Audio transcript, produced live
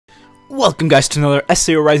Welcome guys to another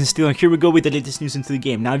SAO Rising Steel, and here we go with the latest news into the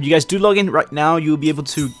game. Now if you guys do log in right now, you'll be able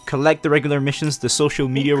to collect the regular missions, the social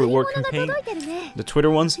media reward campaign, the Twitter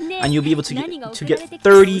ones, and you'll be able to get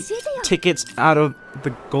 30 tickets out of the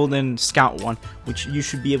Golden Scout one, which you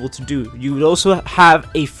should be able to do. You would also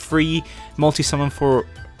have a free multi-summon for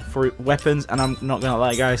weapons, and I'm not gonna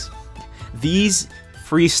lie guys, these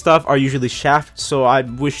free stuff are usually shaft, so I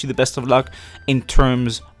wish you the best of luck in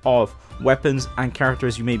terms of weapons and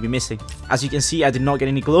characters you may be missing. As you can see, I did not get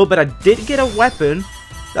any glow, but I did get a weapon.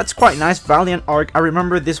 That's quite nice. Valiant Arc. I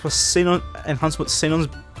remember this was Sinon, enhanced with Sinon's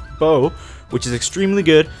bow, which is extremely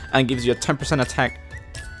good and gives you a 10% attack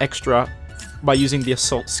extra by using the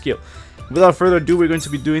assault skill. Without further ado, we're going to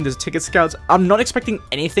be doing the ticket scouts. I'm not expecting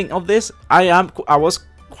anything of this. I was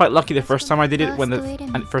quite lucky the first time I did it when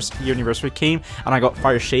the first year anniversary came and I got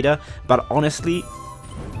Fire Shader, but honestly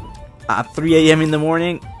at 3 AM in the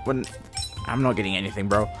morning, when I'm not getting anything,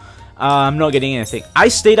 bro. I'm not getting anything. I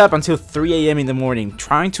stayed up until 3 AM in the morning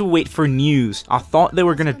trying to wait for news. I thought they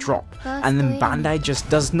were gonna drop, and then Bandai just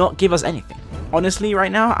does not give us anything. Honestly,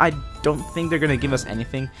 right now, I don't think they're gonna give us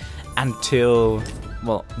anything until,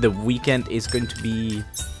 well, the weekend is going to be.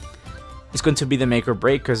 It's going to be the make or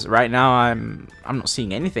break, because right now I'm not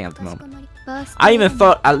seeing anything at the moment. I even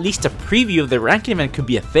thought at least a preview of the ranking event could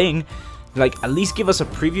be a thing. Like, at least give us a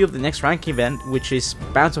preview of the next rank event, which is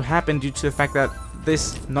bound to happen due to the fact that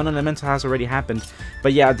this non-elemental has already happened.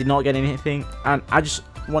 But yeah, I did not get anything, and I just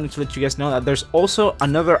wanted to let you guys know that there's also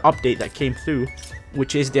another update that came through,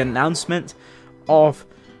 which is the announcement of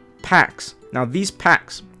packs. Now these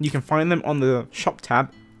packs, you can find them on the shop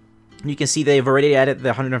tab. You can see they've already added the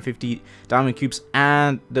 150 diamond cubes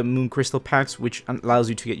and the moon crystal packs, which allows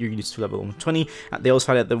you to get your units to level 120. They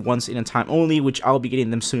also added the once in a time only, which I'll be getting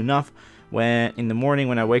them soon enough when in the morning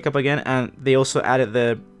when I wake up again. And they also added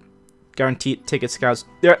the guaranteed ticket scouts.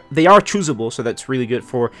 They are choosable, so that's really good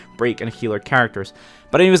for break and healer characters.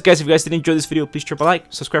 But anyways guys, if you guys did enjoy this video, please drop a like,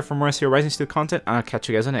 subscribe for more SAO Rising Steel content, and I'll catch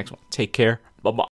you guys on the next one. Take care, bye bye.